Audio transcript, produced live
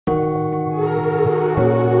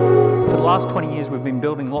last 20 years we've been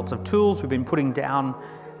building lots of tools, we've been putting down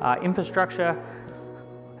infrastructure,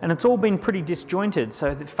 and it's all been pretty disjointed.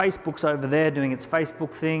 So Facebook's over there doing its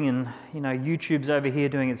Facebook thing, and YouTube's over here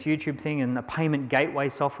doing its YouTube thing, and the payment gateway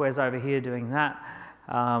software's over here doing that.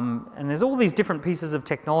 And there's all these different pieces of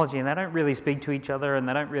technology, and they don't really speak to each other, and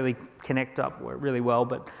they don't really connect up really well.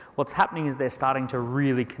 But what's happening is they're starting to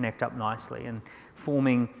really connect up nicely and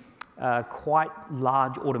forming quite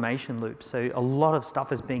large automation loops. So a lot of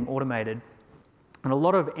stuff is being automated, and a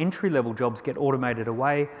lot of entry-level jobs get automated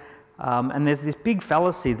away. And there's this big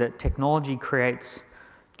fallacy that technology creates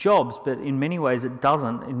jobs, but in many ways it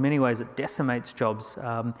doesn't. In many ways it decimates jobs.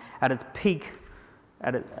 At its peak,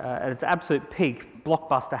 at its absolute peak,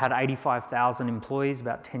 Blockbuster had 85,000 employees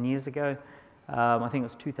about 10 years ago. I think it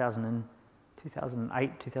was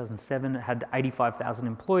 2008, 2007. It had 85,000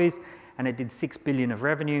 employees, and it did $6 billion of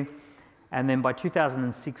revenue. And then by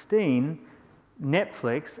 2016,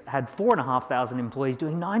 Netflix had 4,500 employees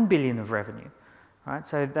doing $9 billion of revenue. Right,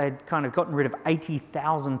 so they'd kind of gotten rid of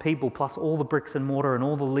 80,000 people, plus all the bricks and mortar and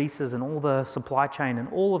all the leases and all the supply chain, and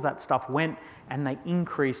all of that stuff went, and they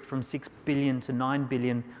increased from 6 billion to 9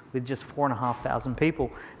 billion with just 4,500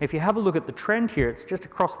 people. If you have a look at the trend here, it's just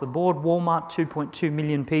across the board. Walmart, 2.2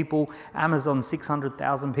 million people. Amazon,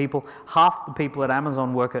 600,000 people. Half the people at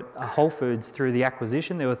Amazon work at Whole Foods through the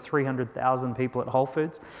acquisition. There were 300,000 people at Whole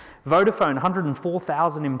Foods. Vodafone,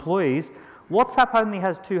 104,000 employees. WhatsApp only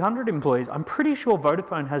has 200 employees. I'm pretty sure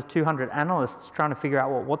Vodafone has 200 analysts trying to figure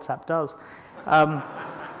out what WhatsApp does.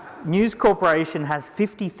 News Corporation has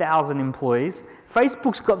 50,000 employees.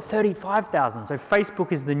 Facebook's got 35,000. So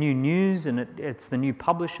Facebook is the new news, and it's the new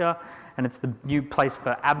publisher, and it's the new place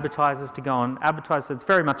for advertisers to go and advertise. So it's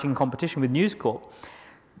very much in competition with News Corp.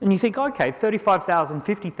 And you think, okay, 35,000,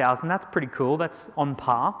 50,000, that's pretty cool. That's on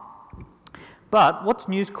par. But what's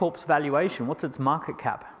News Corp's valuation? What's its market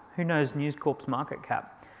cap? Who knows News Corp's market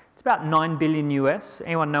cap? It's about 9 billion US.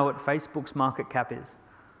 Anyone know what Facebook's market cap is?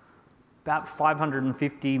 About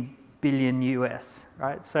 550 billion US,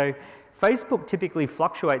 right? So Facebook typically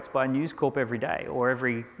fluctuates by News Corp every day or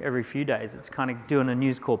every few days. It's kind of doing a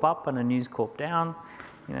News Corp up and a News Corp down.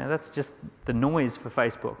 That's just the noise for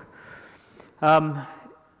Facebook.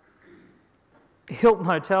 Hilton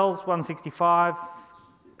Hotels, 165.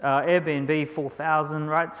 Airbnb, 4,000,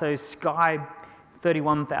 right? So Sky,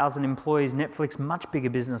 31,000 employees. Netflix, much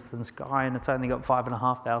bigger business than Sky, and it's only got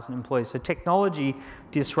 5,500 employees. So technology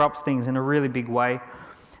disrupts things in a really big way.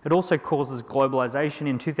 It also causes globalization.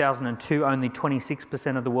 In 2002, only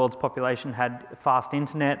 26% of the world's population had fast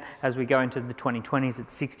internet. As we go into the 2020s,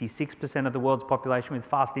 it's 66% of the world's population with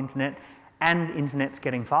fast internet, and internet's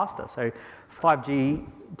getting faster. So 5G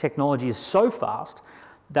technology is so fast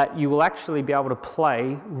that you will actually be able to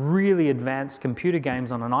play really advanced computer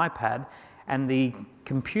games on an iPad, and the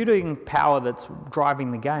computing power that's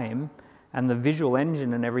driving the game and the visual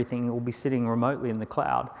engine and everything will be sitting remotely in the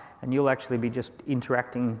cloud, and you'll actually be just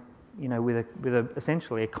interacting, with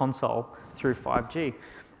essentially a console through 5G,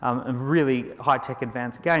 a really high-tech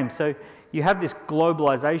advanced game. So you have this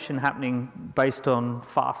globalization happening based on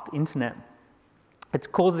fast internet. It's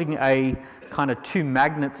causing a kind of two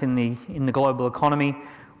magnets in the global economy.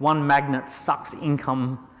 One magnet sucks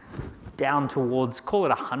income down towards, call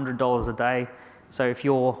it $100 a day. So if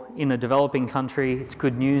you're in a developing country, it's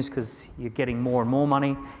good news because you're getting more and more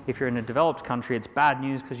money. If you're in a developed country, it's bad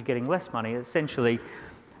news because you're getting less money. Essentially,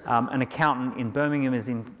 an accountant in Birmingham is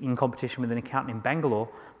in competition with an accountant in Bangalore.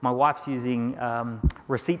 My wife's using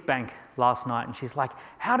Receipt Bank last night, and she's like,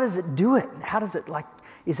 how does it do it? How does it,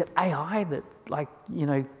 is it AI that,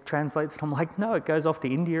 translates? And I'm like, no, it goes off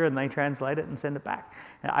to India and they translate it and send it back.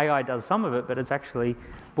 And AI does some of it, but it's actually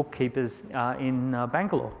bookkeepers in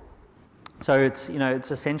Bangalore. So it's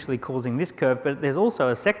essentially causing this curve, but there's also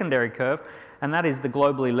a secondary curve, and that is the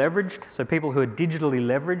globally leveraged. So people who are digitally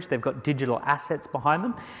leveraged, they've got digital assets behind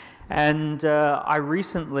them. And I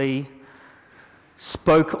recently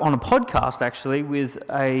spoke on a podcast, actually, with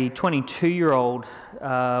a 22-year-old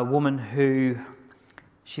woman who,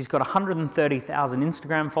 she's got 130,000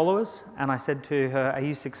 Instagram followers, and I said to her, are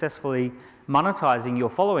you successfully monetizing your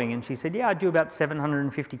following? And she said, yeah, I do about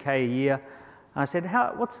 750K a year. And I said,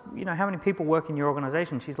 how many people work in your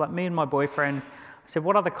organization? She's like, me and my boyfriend. I said,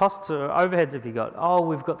 what other costs or overheads have you got? Oh,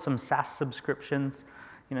 we've got some SaaS subscriptions,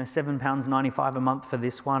 £7.95 a month for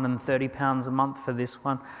this one and £30 a month for this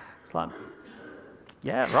one. It's like,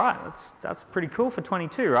 yeah, right, that's pretty cool for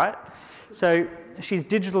 22, right? So she's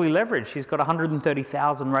digitally leveraged. She's got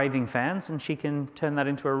 130,000 raving fans, and she can turn that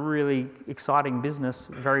into a really exciting business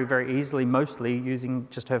very, very easily, mostly using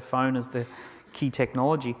just her phone as the key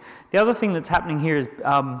technology. The other thing that's happening here is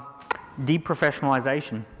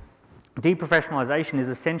de-professionalisation. De-professionalisation is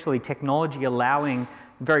essentially technology allowing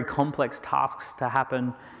very complex tasks to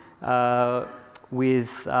happen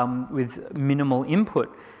with minimal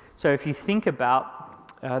input. So if you think about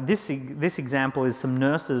this example is some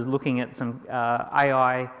nurses looking at some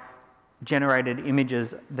AI generated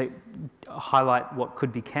images that highlight what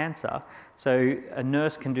could be cancer. So a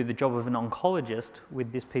nurse can do the job of an oncologist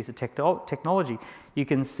with this piece of technology. You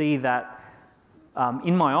can see that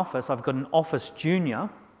in my office, I've got an office junior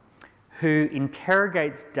who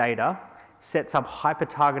interrogates data, sets up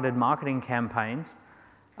hyper-targeted marketing campaigns,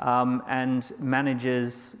 and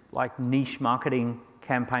manages like niche marketing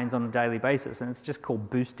campaigns on a daily basis. And it's just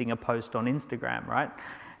called boosting a post on Instagram, right?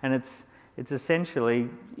 And it's essentially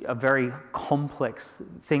a very complex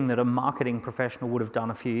thing that a marketing professional would have done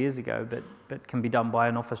a few years ago, but can be done by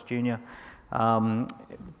an office junior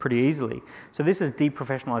pretty easily. So this is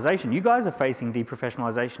de-professionalisation. You guys are facing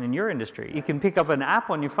de-professionalisation in your industry. You can pick up an app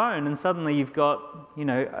on your phone and suddenly you've got, you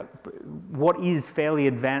know, what is fairly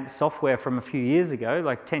advanced software from a few years ago.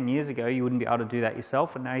 Like 10 years ago, you wouldn't be able to do that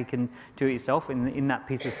yourself, and now you can do it yourself. In that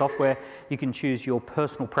piece of software, you can choose your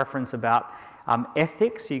personal preference about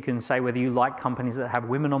ethics. You can say whether you like companies that have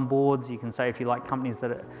women on boards. You can say if you like companies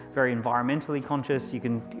that are very environmentally conscious. You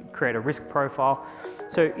can create a risk profile.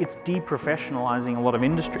 So it's de-professionalising a lot of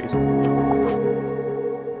industries.